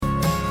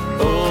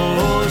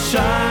Oh,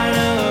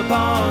 shine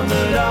upon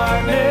the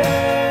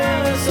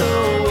darkness,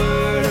 oh,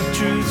 word of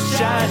truth,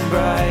 shine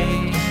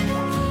bright.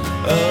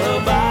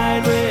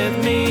 Abide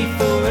with me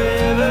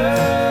forever,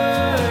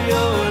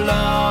 your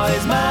law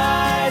is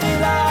my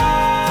delight.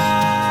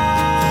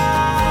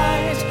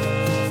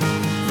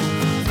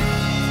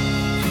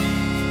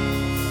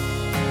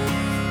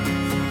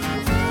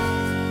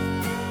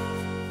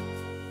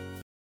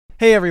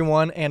 Hey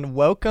everyone, and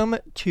welcome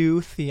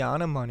to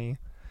Theana Money,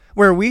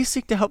 where we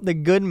seek to help the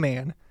good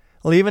man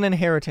leave an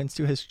inheritance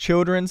to his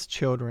children's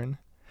children.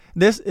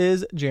 This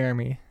is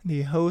Jeremy,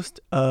 the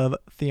host of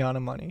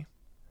Theana Money.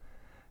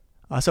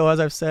 So as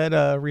I've said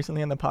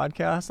recently on the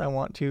podcast, I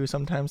want to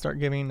sometimes start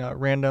giving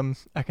random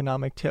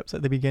economic tips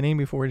at the beginning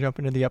before we jump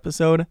into the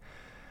episode.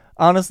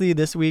 Honestly,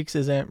 this week's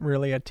isn't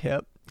really a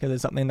tip because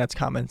it's something that's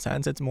common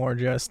sense. It's more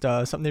just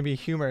something to be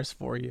humorous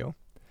for you.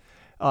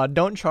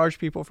 Don't charge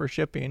people for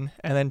shipping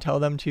and then tell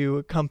them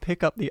to come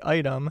pick up the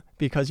item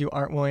because you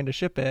aren't willing to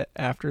ship it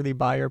after the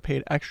buyer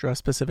paid extra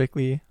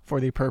specifically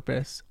for the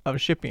purpose of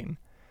shipping.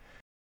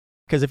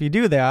 Because if you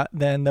do that,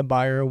 then the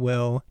buyer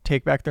will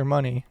take back their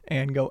money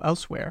and go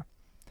elsewhere.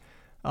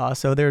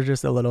 So there's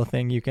just a little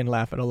thing you can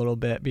laugh at a little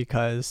bit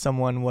because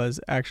someone was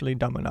actually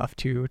dumb enough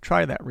to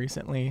try that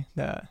recently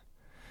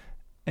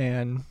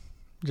and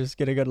just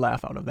get a good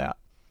laugh out of that.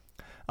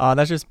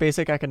 That's just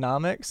basic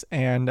economics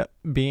and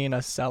being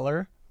a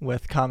seller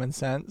with common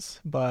sense.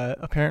 But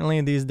apparently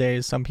these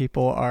days, some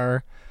people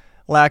are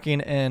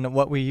lacking in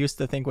what we used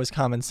to think was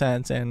common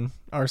sense and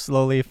are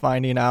slowly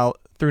finding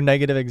out through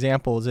negative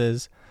examples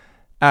is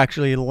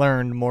actually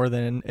learned more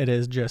than it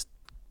is just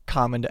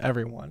common to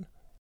everyone.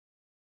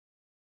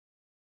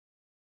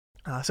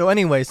 So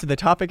anyways, to the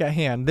topic at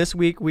hand, this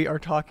week we are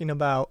talking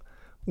about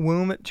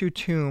womb to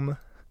tomb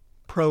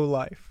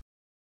pro-life.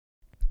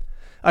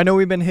 I know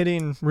we've been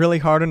hitting really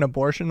hard on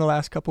abortion the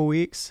last couple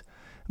weeks,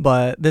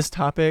 but this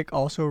topic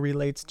also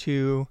relates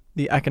to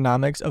the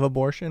economics of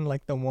abortion,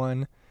 like the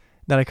one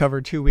that I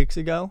covered 2 weeks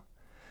ago.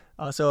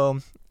 So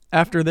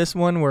after this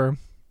one, we're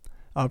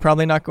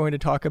probably not going to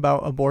talk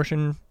about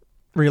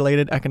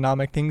abortion-related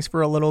economic things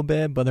for a little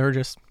bit, but there are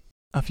just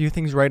a few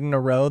things right in a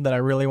row that I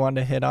really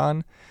wanted to hit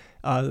on,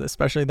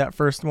 especially that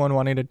first one,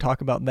 wanting to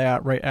talk about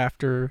that right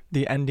after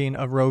the ending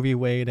of Roe v.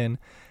 Wade and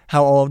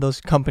how all of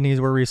those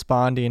companies were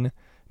responding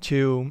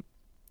to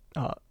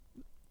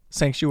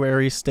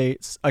sanctuary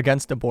states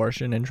against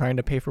abortion and trying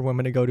to pay for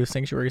women to go to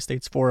sanctuary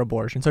states for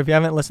abortion. So if you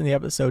haven't listened to the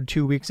episode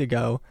 2 weeks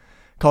ago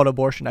called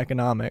Abortion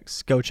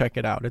Economics, go check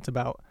it out. It's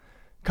about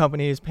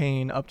companies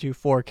paying up to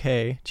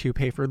 $4,000 to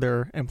pay for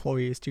their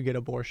employees to get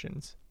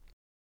abortions.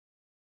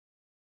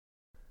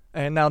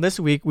 And now this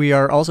week we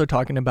are also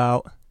talking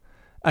about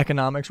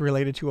economics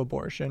related to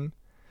abortion.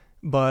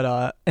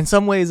 But in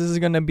some ways, this is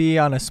going to be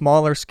on a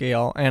smaller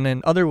scale, and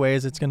in other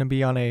ways, it's going to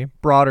be on a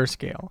broader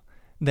scale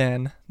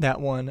than that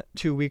one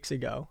 2 weeks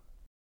ago.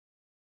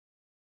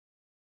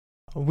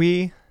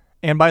 And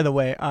by the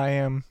way, I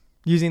am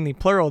using the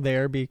plural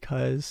there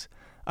because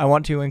I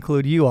want to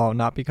include you all,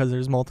 not because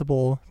there's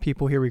multiple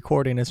people here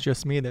recording, it's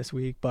just me this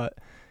week, but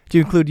to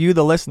include you,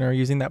 the listener,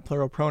 using that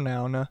plural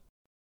pronoun.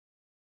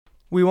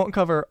 We won't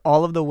cover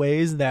all of the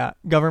ways that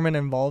government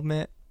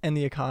involvement in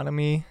the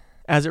economy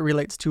as it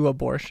relates to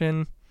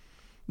abortion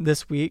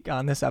this week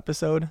on this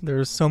episode.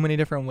 There's so many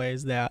different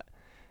ways that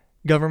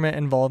government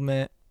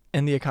involvement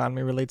in the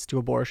economy relates to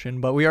abortion,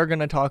 but we are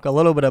going to talk a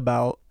little bit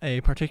about a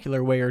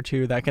particular way or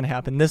two that can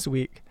happen this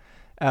week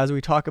as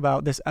we talk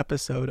about this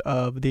episode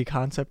of the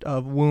concept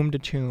of womb to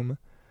tomb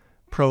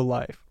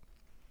pro-life.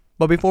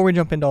 But before we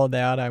jump into all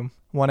that, I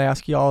want to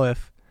ask y'all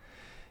if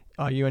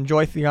you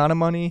enjoy Theana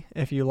Money,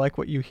 if you like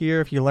what you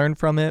hear, if you learn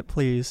from it,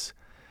 please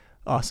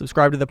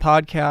subscribe to the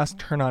podcast,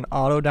 turn on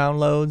auto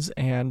downloads,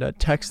 and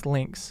text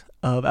links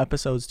of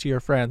episodes to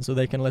your friends so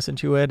they can listen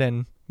to it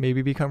and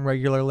maybe become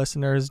regular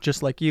listeners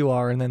just like you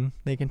are, and then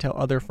they can tell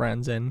other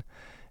friends, and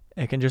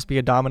it can just be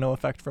a domino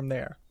effect from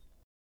there.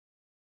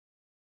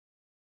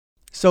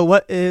 So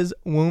what is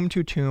womb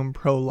to tomb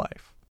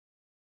pro-life?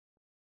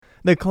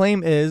 The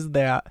claim is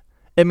that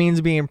it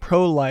means being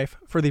pro-life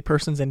for the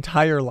person's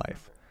entire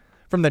life,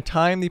 from the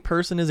time the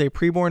person is a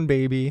preborn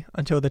baby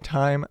until the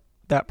time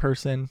that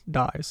person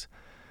dies,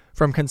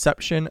 from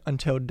conception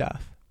until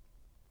death.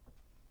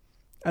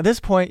 At this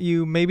point,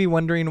 you may be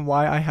wondering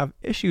why I have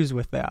issues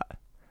with that.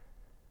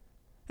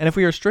 And if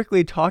we are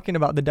strictly talking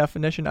about the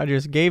definition I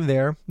just gave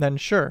there, then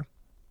sure,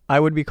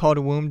 I would be called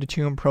womb to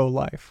tomb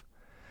pro-life.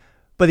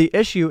 But the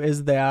issue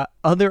is that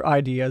other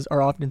ideas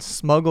are often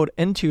smuggled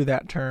into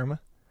that term,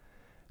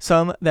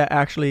 some that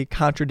actually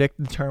contradict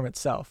the term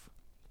itself.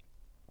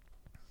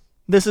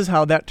 This is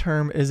how that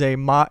term is a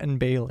Mott and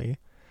Bailey.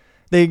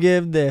 They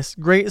give this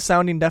great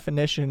sounding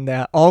definition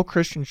that all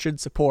Christians should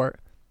support,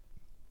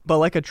 but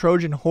like a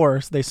Trojan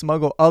horse, they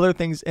smuggle other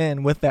things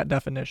in with that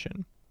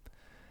definition.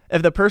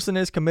 If the person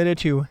is committed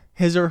to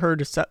his or her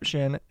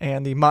deception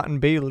and the Mott and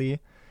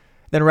Bailey,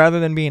 then rather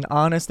than being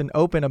honest and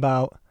open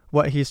about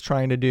what he's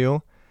trying to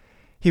do,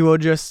 he will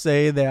just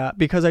say that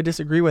because I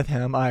disagree with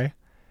him, I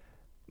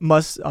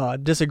must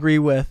disagree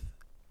with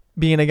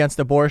being against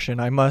abortion.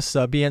 I must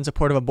be in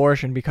support of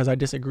abortion because I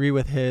disagree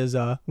with his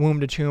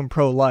womb-to-tomb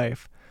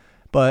pro-life.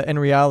 But in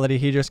reality,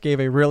 he just gave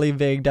a really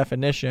vague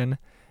definition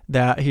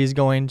that he's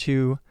going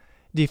to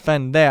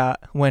defend that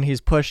when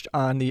he's pushed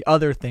on the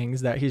other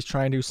things that he's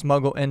trying to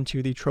smuggle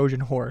into the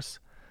Trojan horse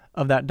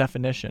of that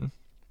definition.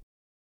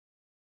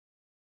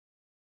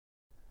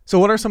 So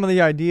what are some of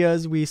the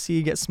ideas we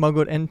see get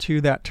smuggled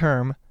into that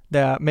term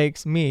that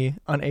makes me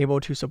unable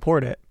to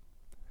support it?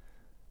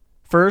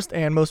 First,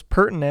 and most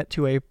pertinent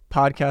to a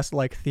podcast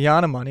like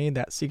Theonomoney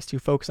that seeks to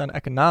focus on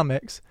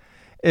economics,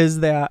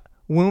 is that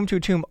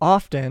womb-to-tomb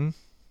often,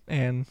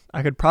 and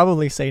I could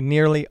probably say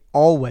nearly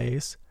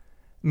always,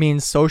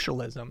 means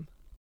socialism.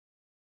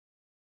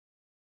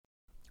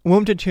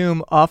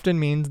 Womb-to-tomb often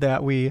means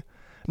that we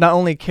not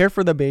only care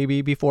for the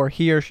baby before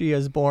he or she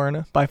is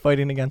born by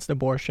fighting against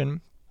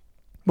abortion,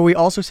 but we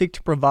also seek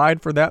to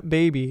provide for that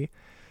baby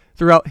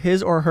throughout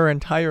his or her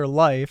entire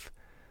life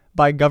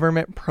by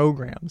government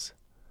programs.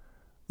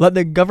 Let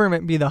the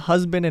government be the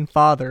husband and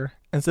father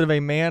instead of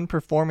a man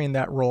performing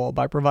that role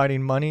by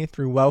providing money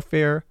through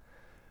welfare,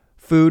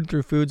 food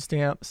through food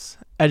stamps,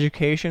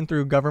 education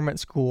through government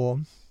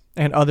school,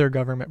 and other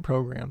government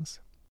programs.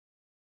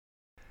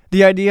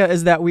 The idea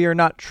is that we are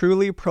not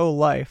truly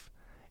pro-life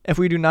if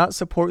we do not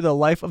support the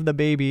life of the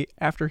baby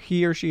after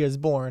he or she is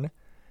born,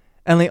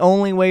 and the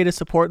only way to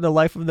support the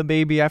life of the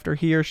baby after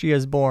he or she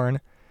is born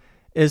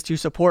is to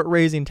support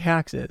raising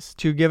taxes,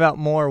 to give out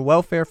more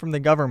welfare from the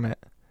government,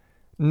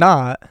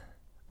 not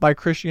by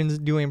Christians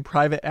doing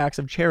private acts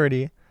of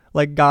charity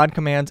like God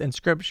commands in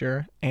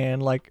Scripture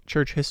and like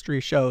church history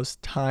shows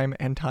time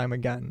and time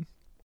again.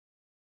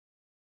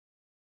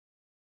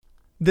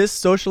 This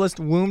socialist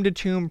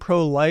womb-to-tomb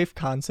pro-life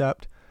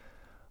concept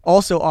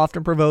also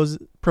often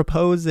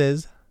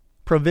proposes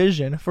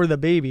provision for the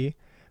baby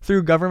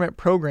through government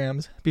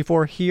programs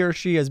before he or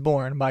she is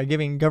born by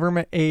giving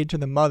government aid to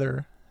the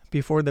mother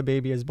before the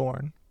baby is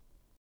born.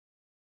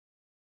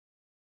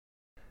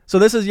 So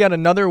this is yet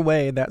another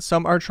way that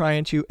some are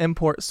trying to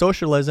import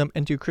socialism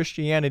into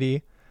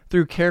Christianity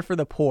through care for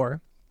the poor,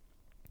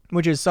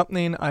 which is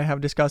something I have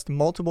discussed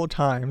multiple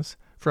times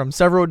from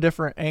several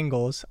different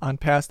angles on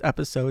past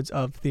episodes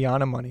of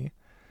Theonomoney.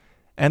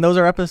 And those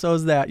are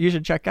episodes that you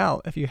should check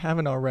out if you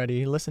haven't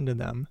already listened to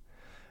them.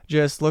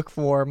 Just look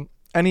for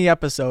any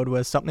episode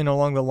with something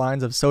along the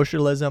lines of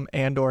socialism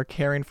and or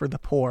caring for the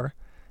poor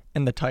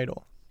in the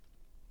title.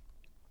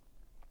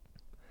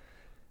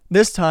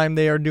 This time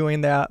they are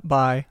doing that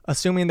by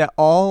assuming that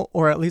all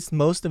or at least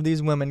most of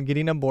these women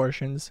getting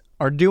abortions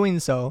are doing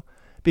so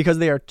because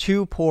they are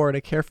too poor to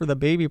care for the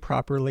baby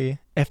properly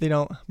if they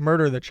don't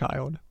murder the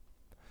child.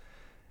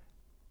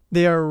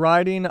 They are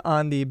riding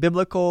on the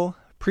biblical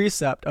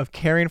precept of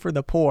caring for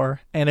the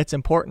poor and its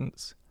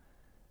importance.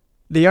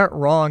 They aren't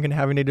wrong in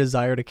having a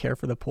desire to care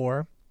for the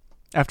poor.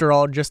 After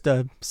all, just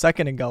a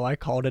second ago I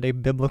called it a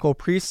biblical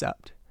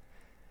precept.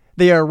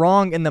 They are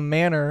wrong in the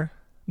manner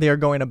they are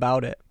going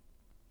about it.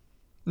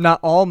 Not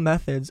all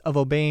methods of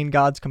obeying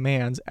God's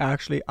commands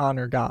actually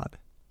honor God.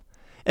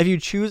 If you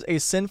choose a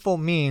sinful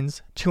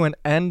means to an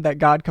end that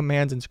God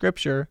commands in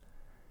Scripture,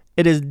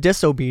 it is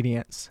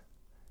disobedience,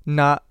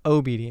 not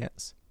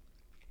obedience.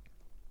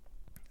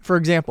 For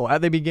example,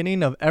 at the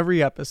beginning of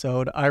every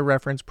episode, I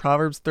reference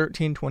Proverbs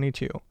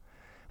 13:22,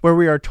 where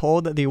we are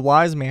told that the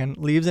wise man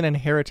leaves an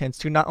inheritance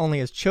to not only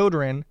his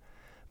children,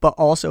 but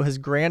also his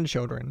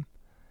grandchildren.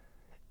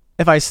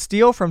 If I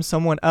steal from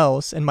someone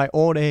else in my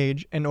old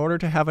age in order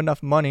to have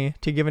enough money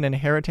to give an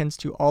inheritance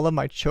to all of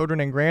my children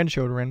and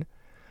grandchildren,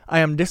 I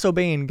am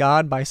disobeying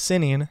God by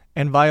sinning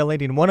and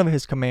violating one of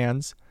his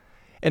commands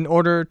in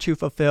order to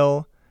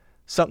fulfill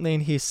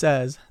something he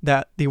says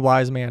that the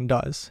wise man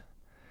does.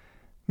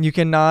 You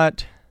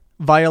cannot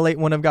violate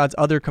one of God's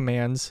other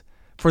commands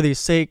for the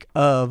sake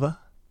of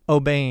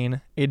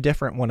obeying a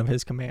different one of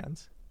his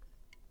commands.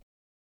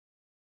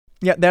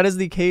 Yet that is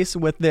the case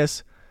with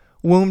this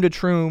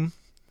womb-to-tomb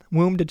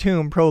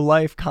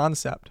pro-life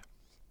concept.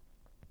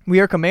 We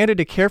are commanded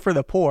to care for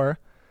the poor,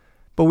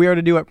 but we are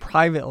to do it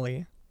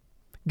privately.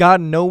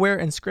 God nowhere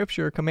in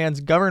Scripture commands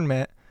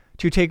government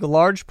to take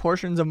large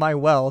portions of my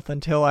wealth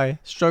until I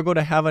struggle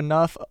to have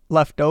enough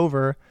left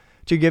over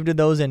to give to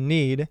those in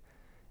need,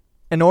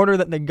 in order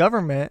that the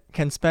government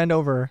can spend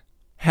over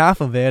half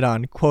of it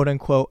on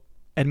quote-unquote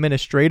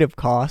administrative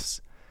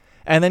costs,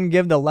 and then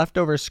give the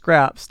leftover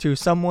scraps to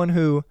someone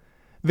who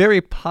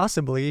very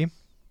possibly,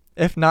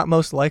 if not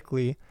most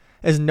likely,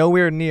 is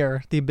nowhere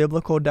near the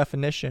biblical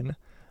definition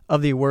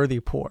of the worthy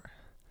poor.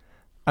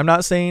 I'm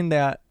not saying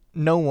that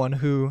no one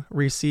who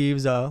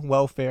receives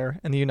welfare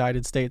in the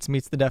United States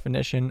meets the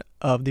definition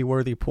of the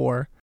worthy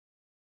poor.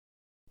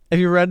 If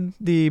you read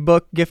the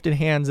book Gifted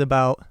Hands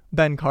about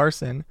Ben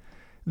Carson,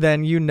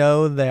 then you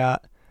know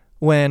that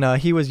when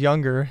he was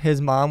younger, his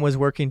mom was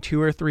working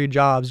 2 or 3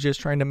 jobs just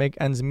trying to make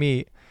ends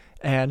meet,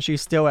 and she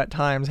still at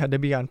times had to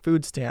be on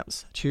food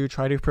stamps to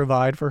try to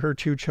provide for her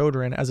 2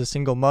 children as a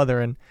single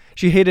mother, and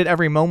she hated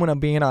every moment of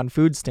being on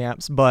food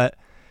stamps, but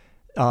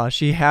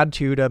she had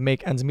to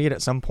make ends meet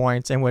at some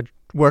points and would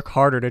work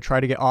harder to try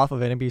to get off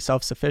of it and be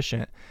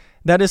self-sufficient.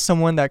 That is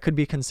someone that could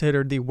be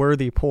considered the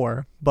worthy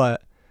poor,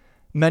 but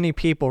many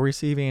people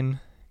receiving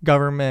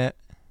government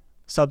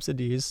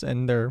subsidies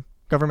and their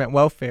government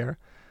welfare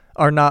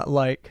are not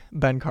like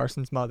Ben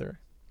Carson's mother.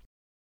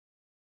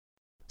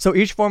 So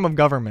each form of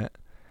government,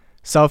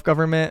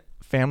 self-government,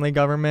 family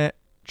government,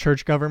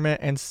 church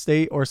government, and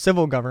state or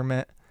civil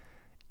government,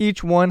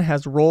 each one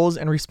has roles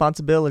and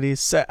responsibilities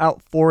set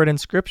out for it in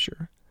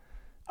Scripture,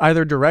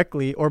 either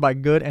directly or by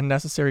good and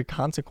necessary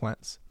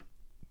consequence.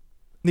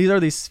 These are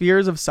the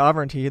spheres of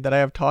sovereignty that I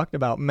have talked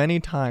about many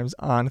times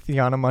on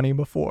Theonomoney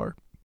before,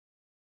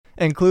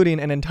 including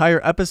an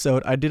entire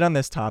episode I did on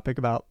this topic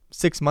about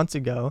 6 months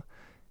ago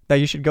that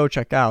you should go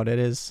check out. It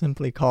is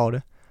simply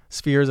called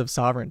Spheres of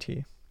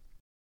Sovereignty.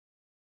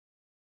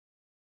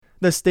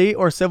 The state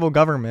or civil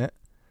government,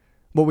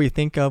 what we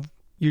think of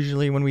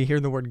usually when we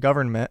hear the word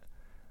government,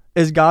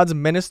 is God's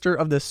minister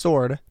of the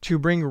sword to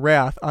bring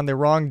wrath on the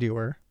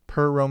wrongdoer,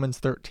 per Romans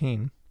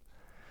 13.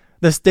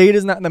 The state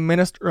is not the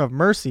minister of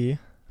mercy,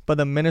 but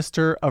the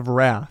minister of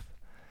wrath.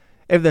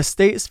 If the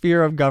state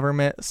sphere of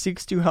government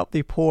seeks to help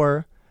the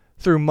poor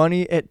through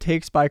money it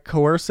takes by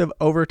coercive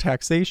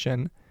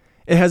overtaxation,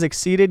 it has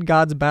exceeded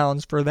God's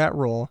bounds for that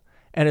role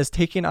and is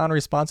taking on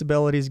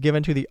responsibilities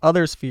given to the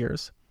other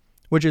spheres,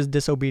 which is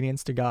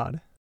disobedience to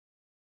God.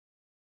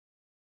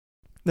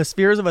 The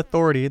spheres of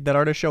authority that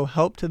are to show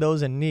help to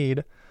those in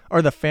need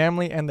are the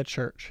family and the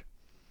church.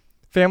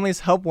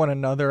 Families help one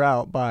another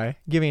out by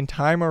giving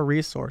time or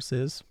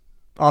resources,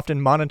 often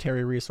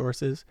monetary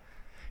resources,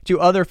 to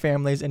other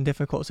families in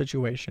difficult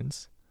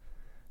situations.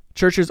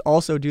 Churches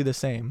also do the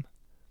same.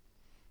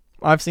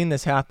 I've seen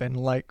this happen,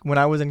 like when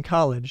I was in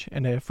college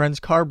and a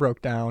friend's car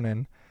broke down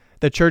and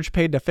the church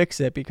paid to fix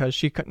it because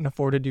she couldn't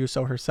afford to do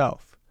so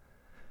herself.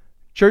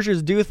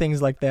 Churches do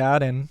things like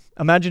that, and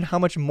imagine how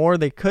much more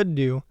they could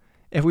do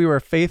if we were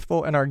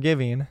faithful in our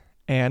giving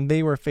and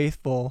they were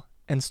faithful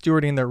in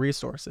stewarding their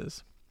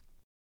resources.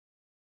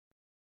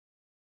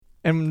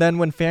 And then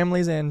when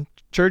families and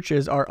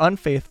churches are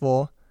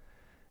unfaithful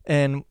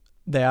in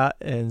that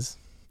is,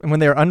 and when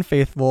they are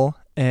unfaithful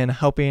in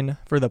helping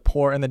for the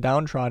poor and the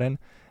downtrodden,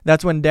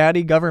 that's when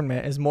daddy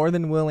government is more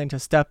than willing to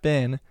step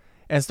in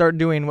and start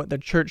doing what the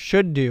church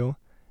should do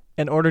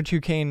in order to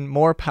gain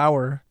more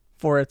power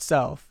for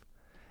itself.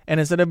 And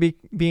instead of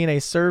being a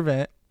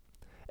servant,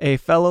 a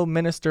fellow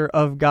minister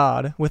of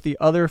God with the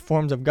other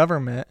forms of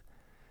government,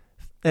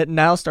 it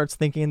now starts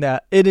thinking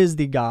that it is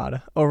the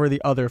God over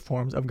the other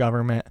forms of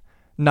government,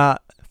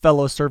 not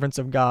fellow servants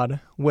of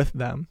God with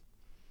them.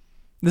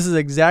 This is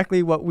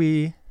exactly what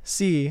we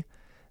see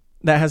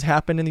that has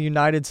happened in the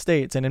United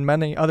States and in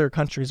many other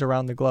countries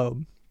around the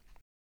globe.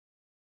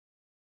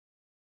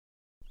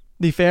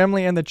 The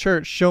family and the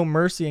church show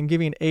mercy in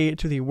giving aid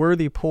to the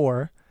worthy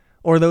poor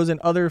or those in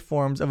other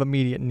forms of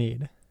immediate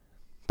need.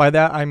 By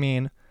that I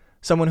mean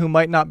someone who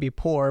might not be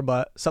poor,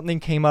 but something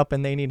came up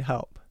and they need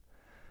help.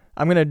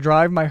 I'm going to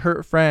drive my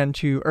hurt friend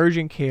to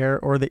urgent care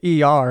or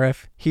the ER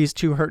if he's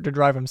too hurt to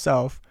drive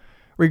himself,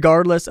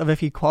 regardless of if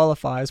he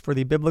qualifies for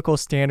the biblical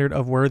standard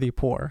of worthy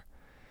poor.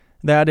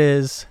 That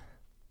is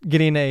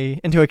getting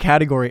into a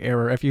category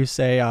error if you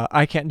say,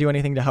 I can't do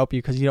anything to help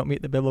you because you don't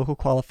meet the biblical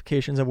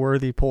qualifications of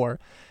worthy poor.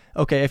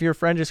 Okay, if your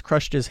friend just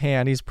crushed his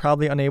hand, he's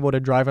probably unable to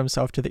drive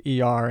himself to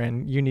the ER,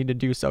 and you need to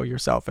do so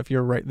yourself if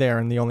you're right there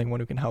and the only one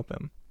who can help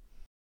him.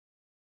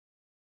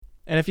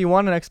 And if you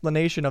want an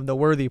explanation of the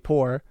worthy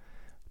poor,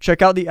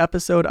 check out the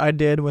episode I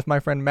did with my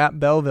friend Matt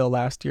Belleville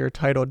last year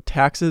titled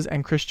Taxes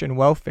and Christian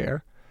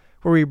Welfare,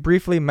 where we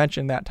briefly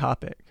mentioned that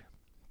topic.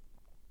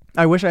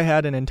 I wish I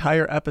had an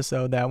entire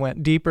episode that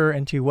went deeper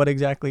into what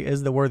exactly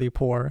is the worthy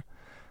poor.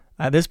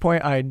 At this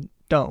point, I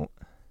don't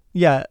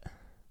yet,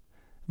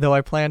 though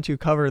I plan to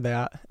cover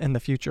that in the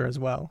future as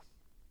well.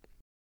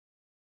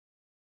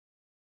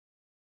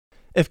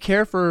 If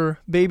care for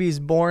babies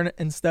born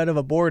instead of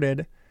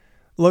aborted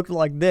looked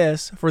like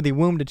this for the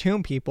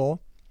womb-to-tomb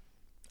people,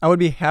 I would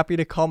be happy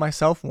to call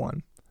myself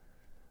one.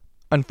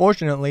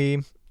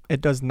 Unfortunately,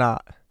 it does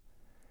not.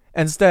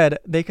 Instead,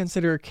 they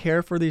consider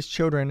care for these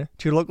children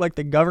to look like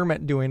the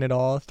government doing it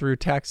all through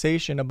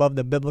taxation above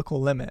the biblical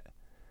limit.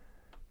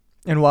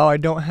 And while I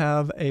don't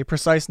have a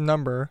precise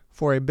number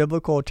for a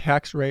biblical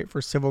tax rate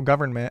for civil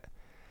government,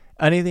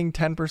 anything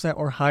 10%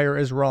 or higher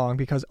is wrong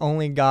because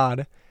only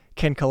God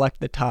can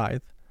collect the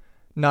tithe,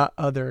 not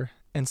other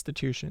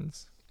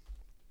institutions.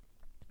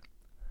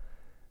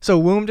 So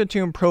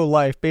womb-to-tomb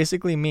pro-life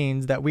basically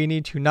means that we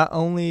need to not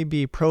only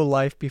be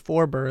pro-life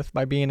before birth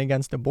by being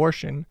against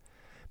abortion,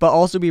 but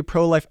also be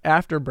pro-life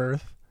after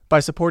birth by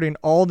supporting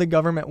all the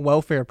government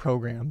welfare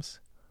programs.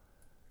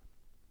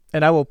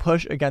 And I will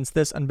push against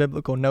this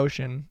unbiblical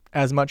notion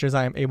as much as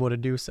I am able to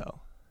do so.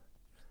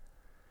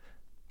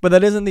 But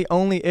that isn't the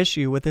only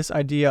issue with this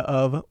idea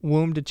of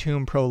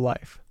womb-to-tomb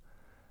pro-life.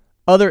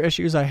 Other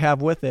issues I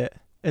have with it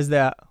is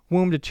that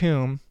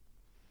womb-to-tomb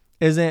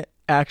isn't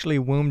actually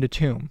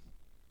womb-to-tomb.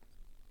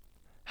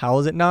 How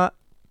is it not?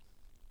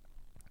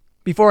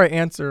 Before I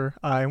answer,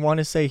 I want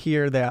to say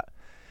here that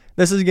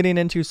this is getting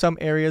into some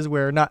areas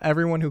where not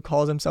everyone who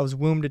calls themselves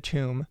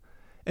womb-to-tomb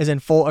is in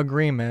full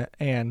agreement,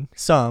 and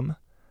some,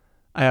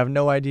 I have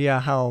no idea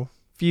how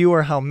few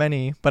or how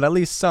many, but at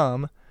least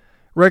some,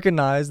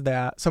 recognize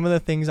that some of the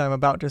things I'm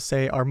about to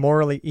say are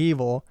morally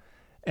evil,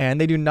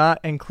 and they do not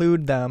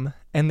include them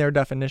in their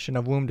definition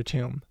of womb to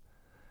tomb.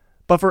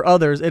 But for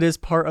others, it is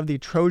part of the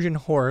Trojan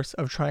horse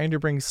of trying to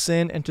bring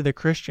sin into the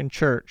Christian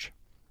church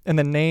in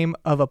the name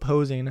of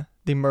opposing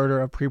the murder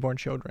of preborn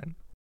children.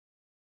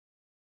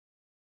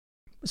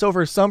 So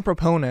for some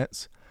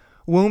proponents,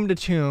 womb to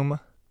tomb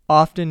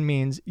often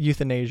means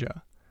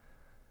euthanasia.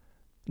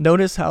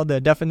 Notice how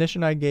the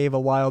definition I gave a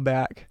while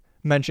back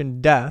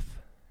mentioned death,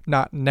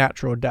 not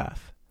natural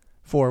death,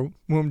 for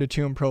womb to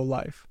tomb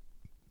pro-life.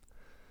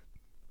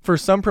 For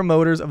some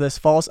promoters of this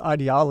false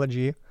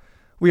ideology,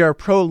 we are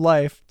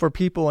pro-life for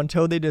people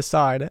until they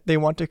decide they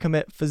want to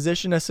commit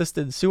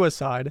physician-assisted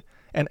suicide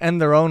and end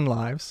their own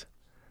lives.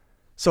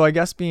 So I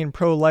guess being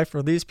pro-life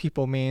for these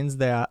people means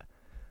that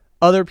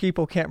other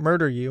people can't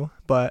murder you,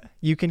 but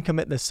you can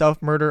commit the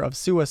self-murder of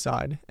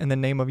suicide in the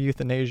name of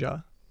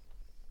euthanasia.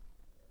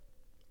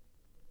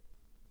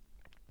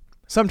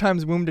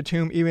 Sometimes womb to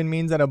tomb even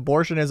means that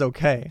abortion is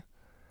okay.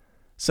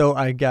 So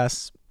I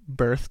guess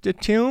birth to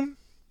tomb?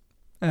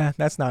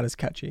 That's not as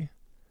catchy.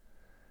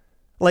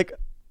 Like,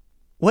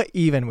 what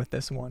even with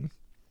this one?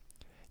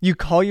 You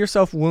call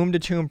yourself womb to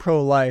tomb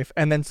pro-life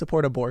and then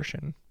support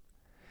abortion.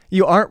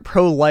 You aren't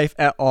pro-life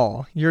at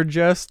all. You're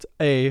just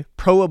a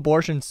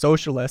pro-abortion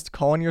socialist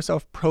calling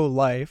yourself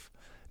pro-life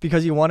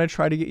because you want to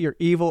try to get your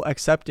evil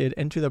accepted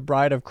into the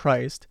bride of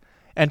Christ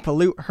and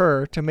pollute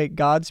her to make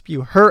God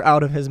spew her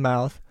out of his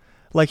mouth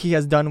like he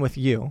has done with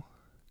you.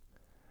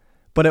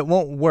 But it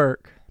won't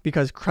work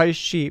because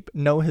Christ's sheep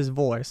know his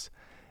voice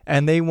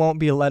and they won't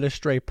be led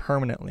astray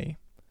permanently.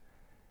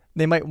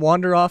 They might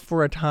wander off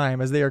for a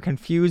time as they are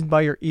confused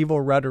by your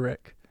evil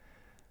rhetoric.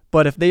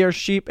 But if they are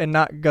sheep and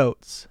not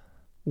goats,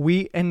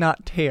 wheat and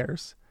not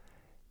tares,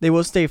 they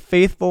will stay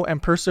faithful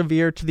and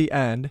persevere to the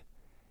end,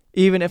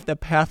 even if the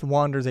path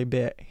wanders a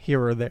bit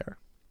here or there.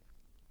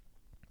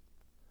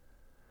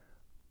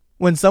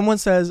 When someone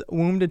says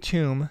womb to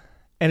tomb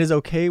and is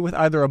okay with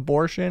either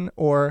abortion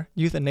or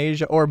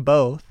euthanasia or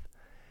both,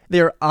 they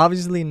are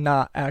obviously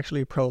not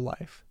actually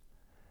pro-life.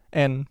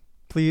 And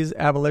please,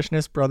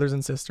 abolitionist brothers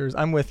and sisters,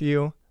 I'm with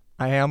you.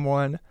 I am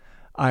one.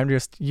 I'm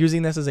just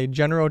using this as a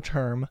general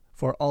term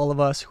for all of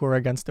us who are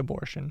against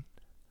abortion.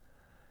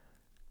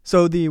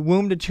 So the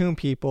womb to tomb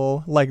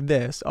people like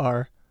this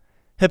are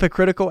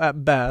hypocritical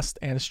at best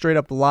and straight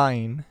up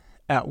lying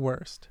at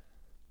worst.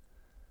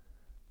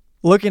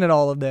 Looking at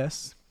all of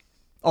this,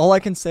 all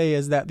I can say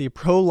is that the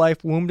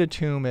pro-life womb to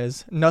tomb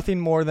is nothing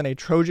more than a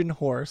Trojan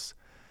horse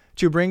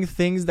to bring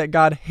things that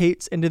God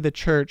hates into the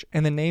church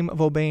in the name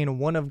of obeying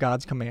one of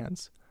God's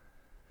commands.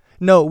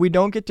 No, we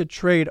don't get to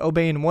trade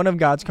obeying one of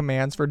God's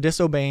commands for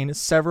disobeying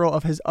several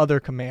of his other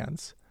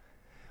commands.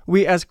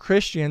 We as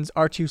Christians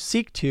are to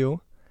seek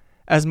to,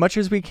 as much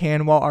as we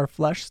can while our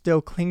flesh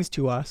still clings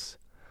to us,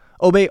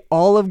 obey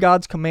all of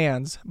God's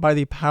commands by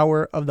the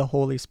power of the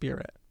Holy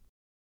Spirit.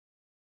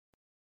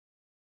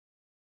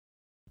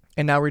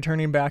 And now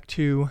returning back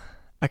to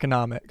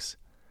economics.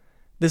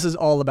 This is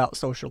all about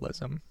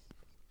socialism.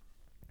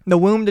 The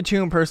womb to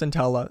tomb person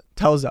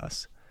tells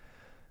us,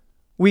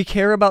 we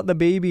care about the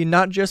baby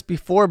not just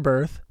before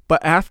birth,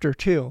 but after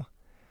too.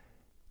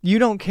 You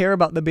don't care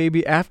about the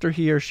baby after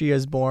he or she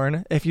is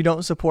born if you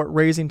don't support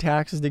raising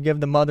taxes to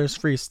give the mothers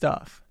free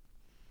stuff.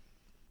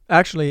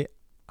 Actually,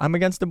 I'm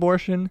against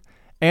abortion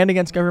and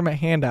against government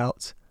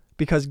handouts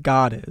because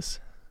God is.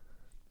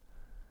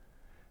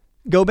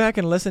 Go back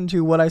and listen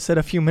to what I said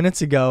a few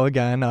minutes ago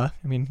again.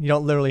 You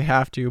don't literally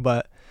have to,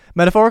 but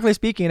metaphorically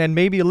speaking, and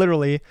maybe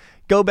literally,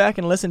 go back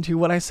and listen to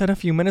what I said a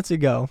few minutes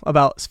ago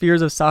about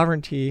spheres of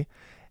sovereignty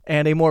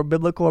and a more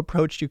biblical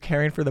approach to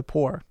caring for the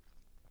poor.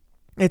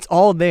 It's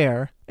all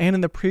there, and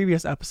in the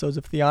previous episodes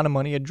of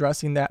Theonomony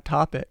addressing that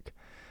topic,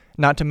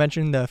 not to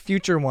mention the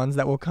future ones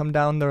that will come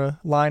down the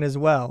line as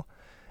well,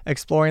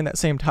 exploring that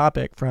same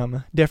topic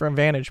from different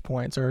vantage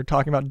points or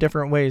talking about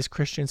different ways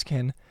Christians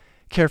can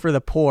care for the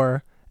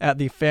poor at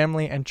the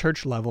family and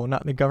church level,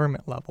 not the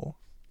government level.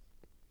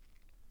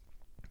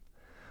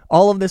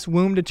 All of this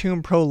womb to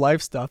tomb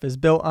pro-life stuff is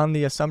built on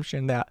the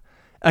assumption that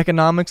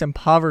economics and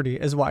poverty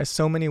is why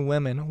so many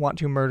women want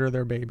to murder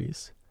their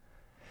babies.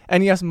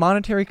 And yes,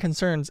 monetary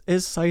concerns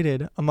is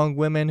cited among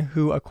women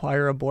who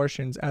acquire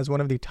abortions as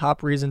one of the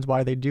top reasons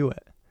why they do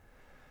it.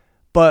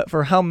 But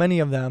for how many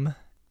of them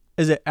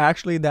is it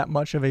actually that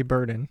much of a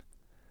burden?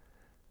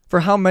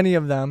 For how many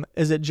of them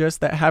is it just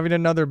that having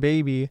another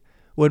baby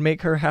would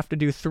make her have to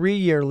do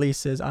 3-year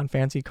leases on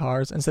fancy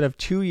cars instead of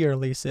 2-year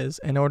leases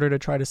in order to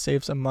try to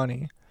save some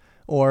money,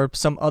 or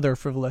some other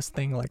frivolous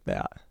thing like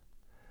that?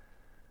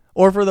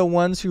 Or for the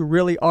ones who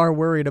really are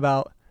worried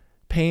about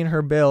paying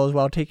her bills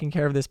while taking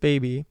care of this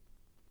baby,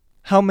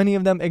 how many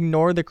of them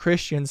ignore the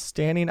Christians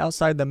standing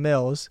outside the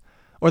mills,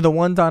 or the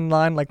ones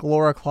online like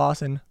Laura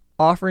Clausen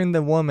offering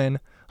the woman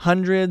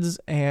hundreds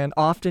and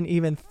often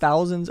even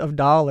thousands of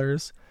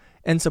dollars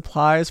in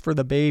supplies for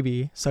the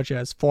baby, such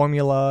as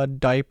formula,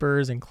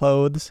 diapers, and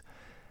clothes,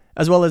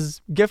 as well as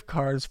gift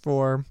cards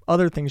for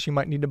other things she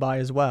might need to buy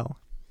as well.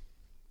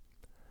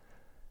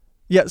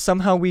 Yet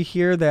somehow we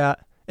hear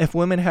that if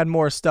women had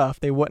more stuff,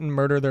 they wouldn't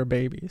murder their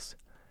babies.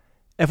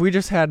 If we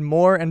just had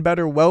more and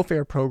better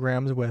welfare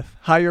programs with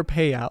higher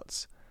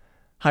payouts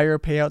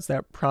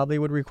that probably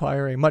would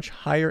require a much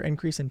higher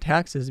increase in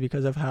taxes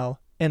because of how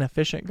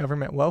inefficient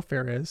government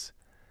welfare is,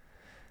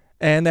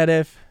 and that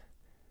if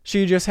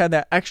she just had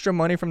that extra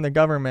money from the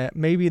government,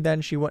 maybe then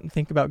she wouldn't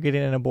think about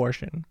getting an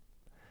abortion.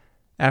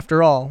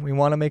 After all, we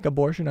want to make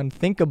abortion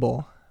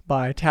unthinkable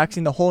by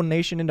taxing the whole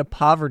nation into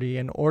poverty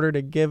in order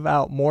to give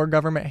out more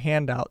government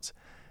handouts.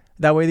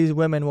 That way these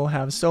women will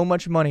have so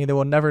much money they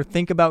will never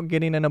think about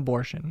getting an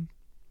abortion.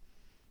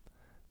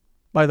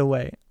 By the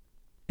way,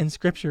 in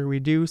Scripture we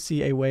do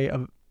see a way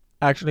of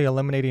actually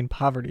eliminating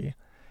poverty,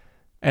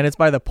 and it's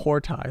by the poor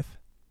tithe,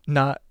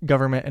 not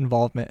government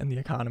involvement in the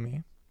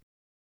economy.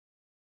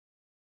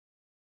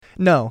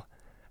 No,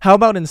 how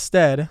about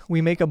instead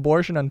we make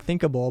abortion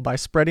unthinkable by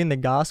spreading the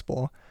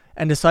gospel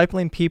and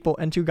discipling people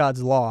into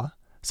God's law,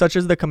 such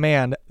as the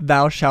command,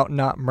 "Thou shalt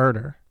not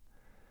murder."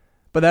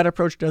 But that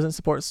approach doesn't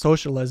support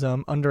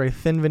socialism under a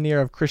thin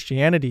veneer of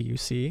Christianity, you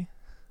see.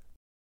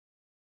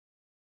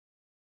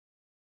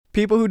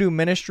 People who do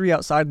ministry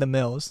outside the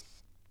mills,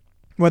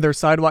 whether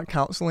sidewalk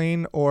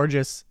counseling or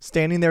just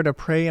standing there to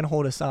pray and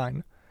hold a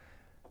sign,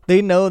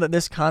 they know that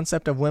this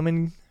concept of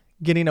women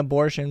getting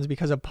abortions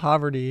because of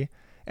poverty,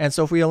 and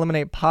so if we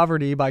eliminate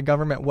poverty by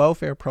government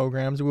welfare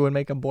programs, we would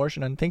make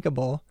abortion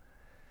unthinkable.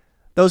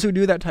 Those who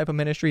do that type of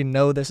ministry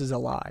know this is a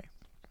lie.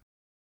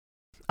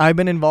 I've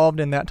been involved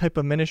in that type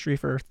of ministry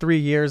for 3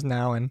 years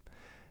now, and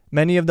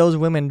many of those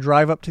women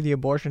drive up to the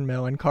abortion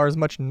mill in cars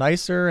much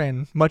nicer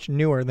and much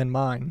newer than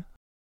mine.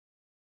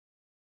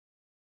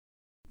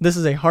 This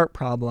is a heart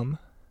problem,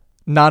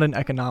 not an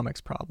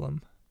economics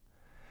problem.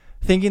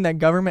 Thinking that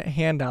government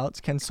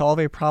handouts can solve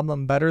a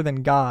problem better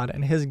than God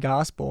and His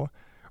gospel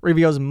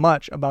reveals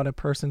much about a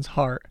person's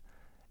heart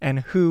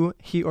and who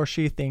he or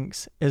she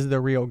thinks is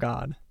the real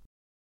God.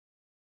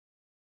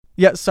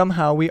 Yet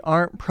somehow we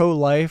aren't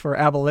pro-life or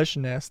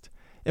abolitionist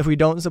if we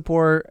don't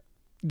support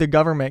the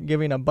government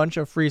giving a bunch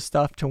of free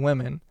stuff to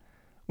women,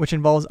 which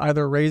involves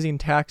either raising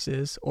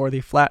taxes or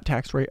the flat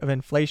tax rate of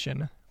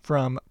inflation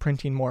from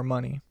printing more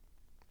money.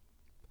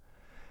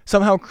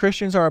 Somehow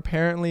Christians are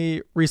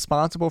apparently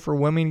responsible for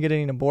women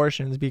getting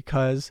abortions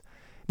because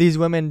these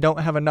women don't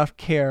have enough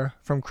care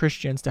from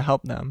Christians to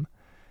help them.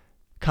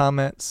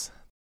 Comments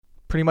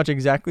pretty much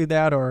exactly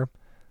that, or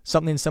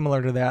something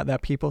similar to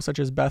that people such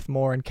as Beth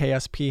Moore and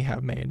KSP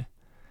have made.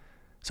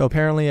 So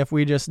apparently if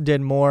we just did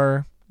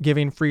more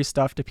giving free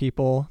stuff to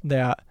people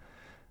that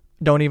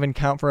don't even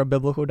count for a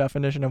biblical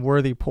definition of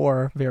worthy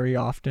poor very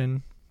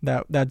often,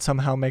 that'd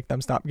somehow make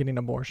them stop getting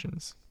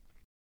abortions.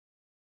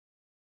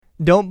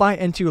 Don't buy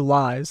into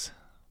lies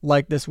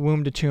like this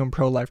womb-to-tomb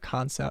pro-life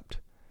concept.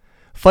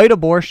 Fight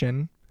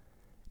abortion.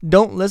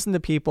 Don't listen to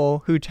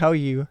people who tell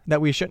you that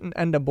we shouldn't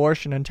end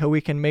abortion until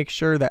we can make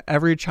sure that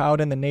every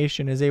child in the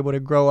nation is able to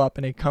grow up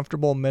in a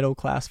comfortable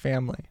middle-class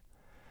family.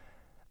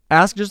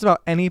 Ask just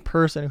about any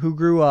person who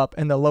grew up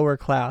in the lower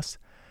class,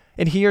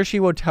 and he or she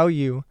will tell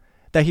you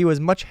that he was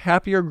much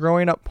happier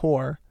growing up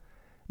poor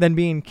than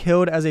being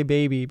killed as a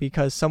baby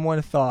because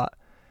someone thought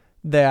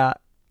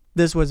that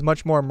this was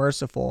much more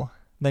merciful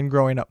than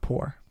growing up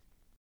poor.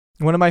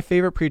 One of my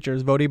favorite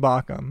preachers, Voddie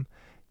Baucham,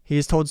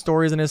 he's told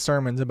stories in his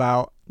sermons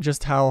about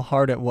just how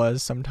hard it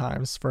was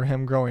sometimes for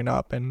him growing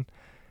up and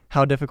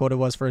how difficult it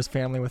was for his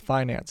family with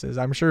finances.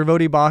 I'm sure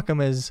Voddie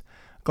Baucham is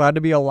glad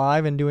to be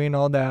alive and doing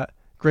all that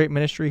great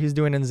ministry he's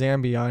doing in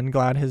Zambia, and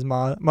glad his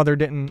mother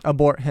didn't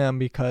abort him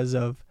because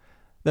of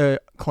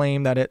the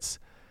claim that it's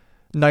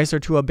nicer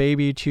to a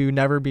baby to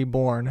never be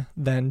born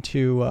than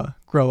to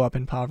grow up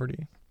in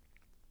poverty.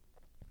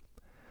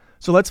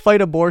 So let's fight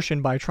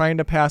abortion by trying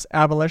to pass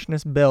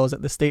abolitionist bills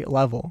at the state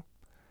level.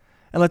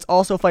 And let's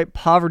also fight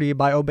poverty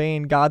by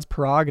obeying God's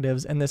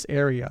prerogatives in this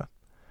area,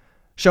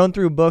 shown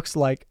through books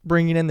like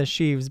Bringing in the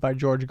Sheaves by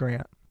George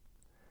Grant.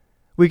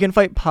 We can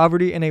fight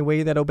poverty in a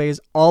way that obeys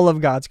all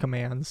of God's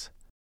commands,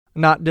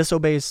 not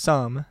disobeys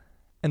some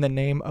in the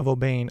name of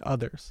obeying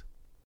others.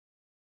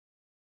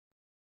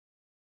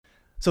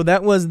 So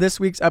that was this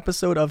week's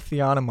episode of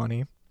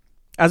Theonomony.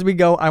 As we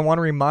go, I want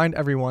to remind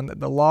everyone that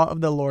the law of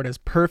the Lord is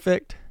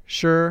perfect,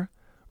 sure,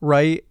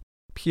 right,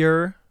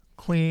 pure,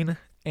 clean,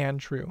 and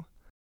true.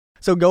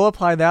 So go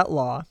apply that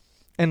law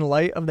in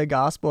light of the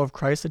gospel of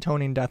Christ's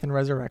atoning death and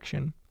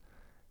resurrection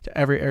to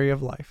every area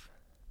of life.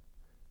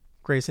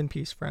 Grace and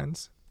peace,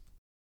 friends.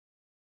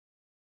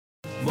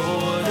 More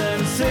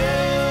than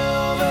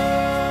silver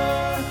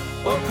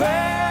or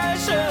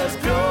precious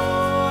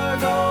pure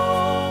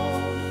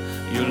gold,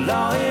 your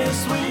law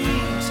is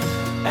sweet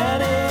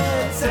and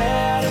it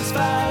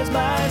satisfies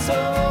my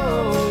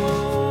soul.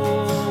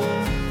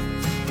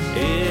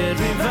 It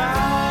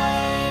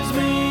revives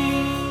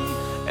me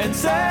and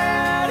satisfies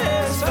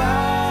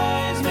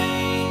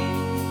me.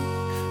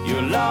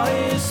 Your law